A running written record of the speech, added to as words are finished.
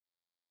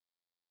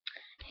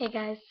Hey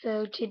guys,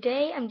 so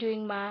today I'm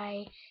doing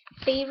my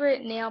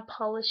favorite nail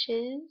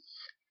polishes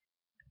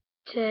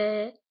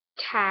to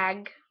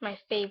tag my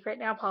favorite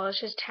nail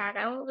polishes tag.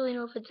 I don't really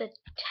know if it's a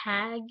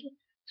tag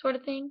sort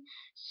of thing.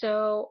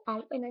 So,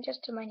 and I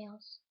just did my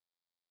nails.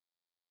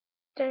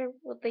 They're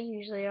what they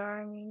usually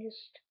are. I mean,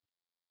 just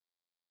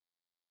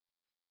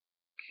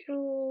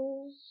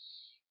jewels,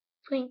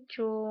 pink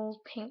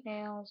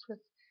nails with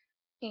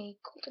a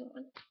golden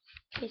one.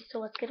 Okay, so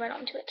let's get right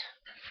on to it.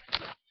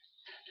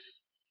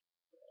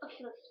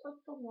 Okay, let's start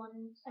with the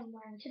ones I'm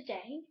wearing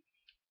today.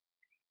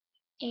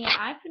 And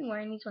I've been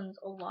wearing these ones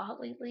a lot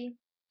lately.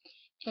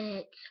 And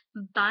it's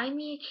Buy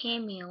Me a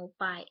Cameo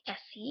by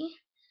Essie.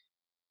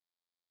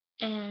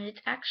 And it's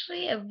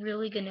actually a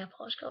really good nail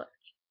polish color.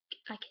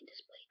 I can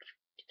display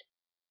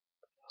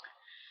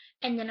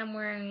it. And then I'm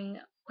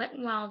wearing Wet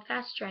n Wild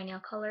Fast Dry nail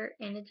color,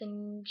 and it's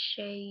in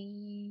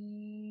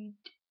shade,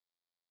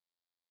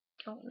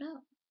 don't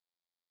know,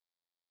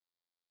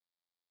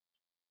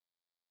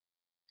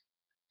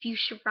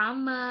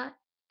 Futurama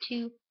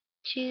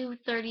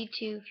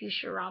 232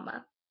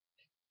 Futurama.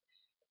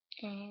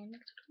 And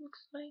that's what it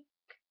looks like.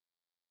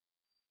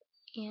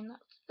 And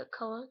that's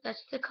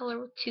the color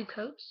with 2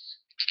 coats.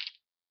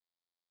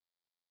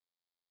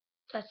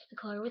 That's the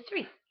color with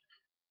 3.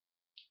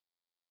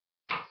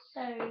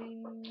 So,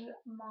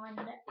 my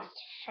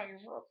next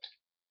favorite,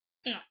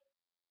 no,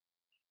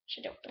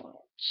 should have done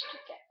it, just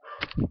get,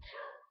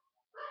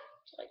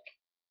 like,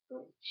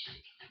 oops.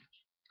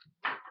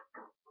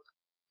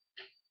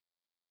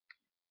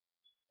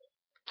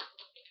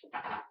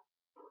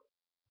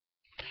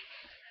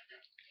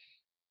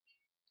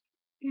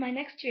 My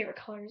next favorite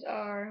colors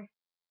are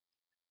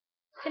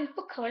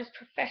Simple Colors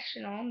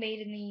Professional, made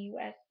in the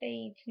USA.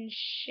 It's in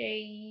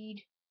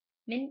shade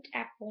Mint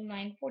Apple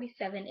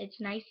 947. It's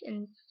nice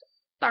and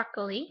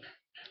sparkly,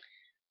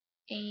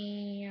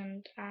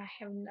 and I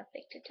have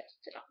nothing to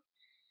test it on.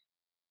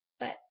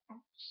 But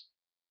I'm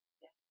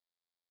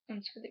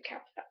just really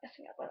careful about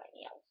messing up with my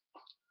nails,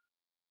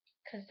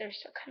 because they're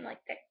still kind of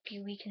like that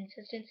gooey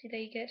consistency that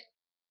you get.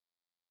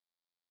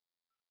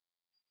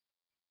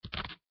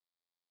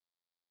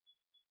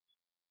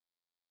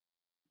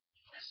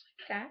 Just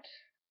like that.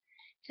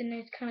 It's a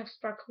nice kind of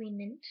sparkly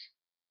mint.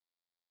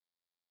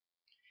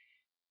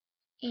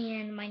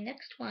 And my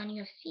next one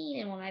you have seen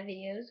in one of my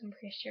videos, I'm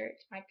pretty sure.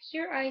 It's my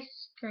Pure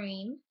Ice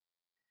Scream.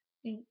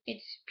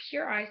 It's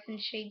Pure Ice in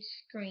shade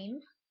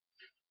Scream.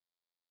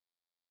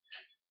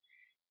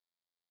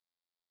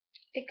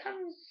 It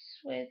comes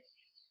with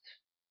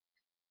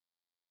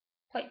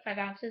 0.5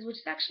 ounces, which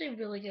is actually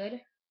really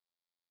good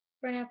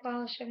for nail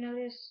polish, I've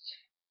noticed.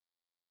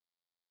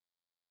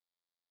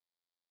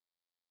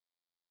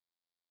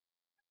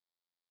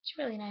 It's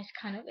really nice,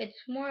 kind of.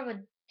 It's more of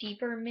a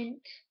deeper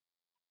mint.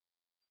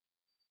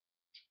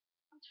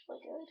 It's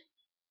really good.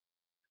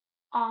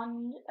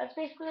 That's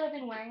basically what I've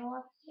been wearing a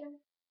lot this year.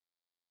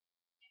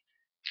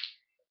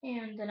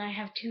 And then I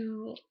have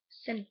two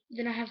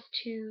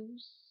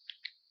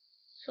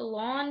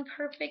Salon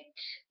Perfect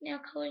nail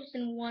colors,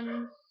 and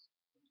one,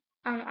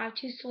 I have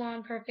 2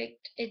 Salon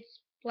Perfect. It's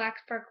black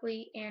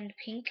sparkly and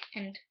pink,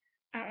 and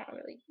I don't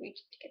really reach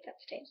to get that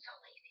today. I'm so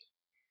lazy.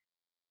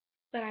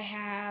 But I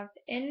have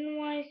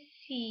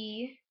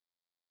NYC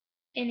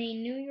in a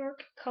New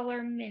York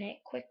Color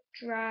Minute Quick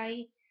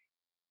Dry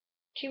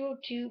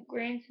 202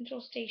 Grand Central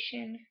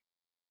Station,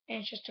 and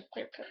it's just a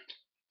clear coat.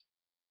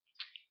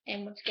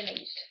 And once again, I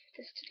used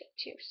this today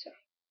too, so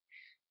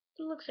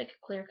it looks like a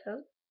clear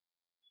coat.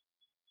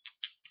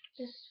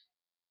 Just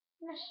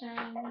gonna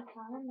shine the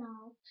bottom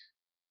out.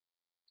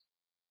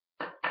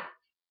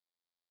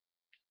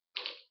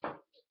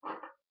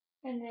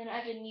 And then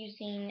I've been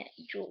using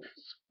jewels,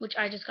 which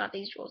I just got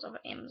these jewels off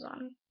of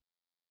Amazon.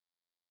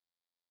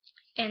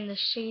 And the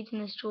shades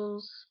in these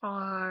jewels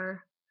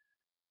are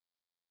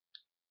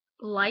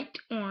light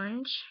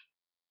orange,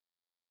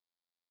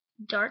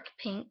 dark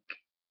pink,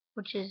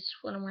 which is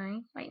what I'm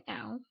wearing right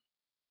now,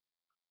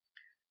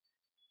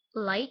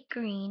 light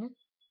green,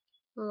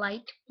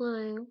 light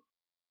blue,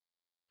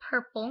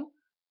 purple,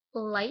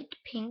 light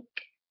pink,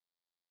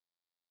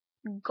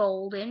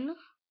 golden,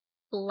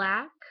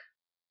 black,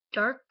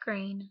 dark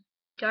green,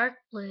 dark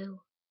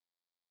blue,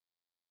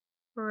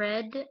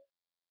 red,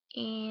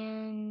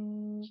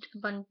 and a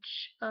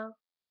bunch of,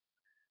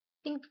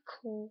 I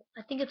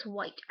think it's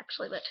white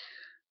actually, but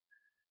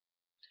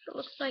that's what it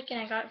looks like,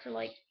 and I got it for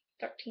like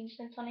 13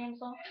 cents on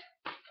Amazon.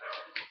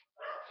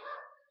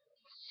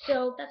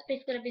 So that's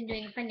basically what I've been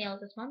doing with my nails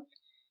this month.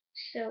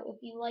 So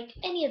if you like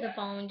any of the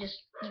following,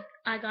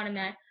 I got them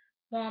at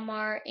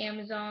Walmart,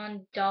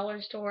 Amazon,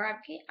 Dollar Store.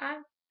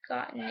 I've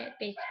gotten it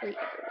basically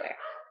everywhere.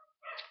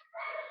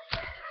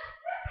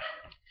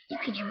 You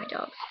can hear my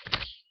dog.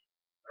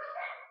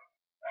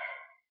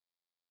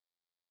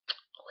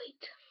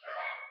 Wait.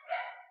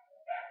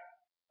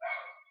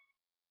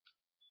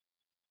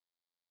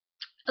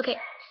 Okay,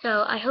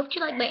 so I hope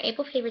you liked my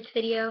April favorites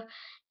video,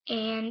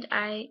 and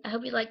I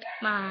hope you liked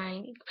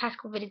my past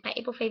couple videos, my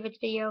April favorites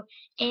video,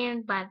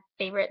 and my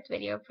favorites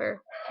video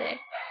for today.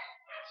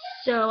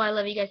 So I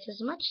love you guys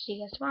so much. See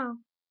you guys tomorrow.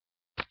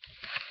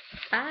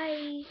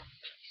 Bye!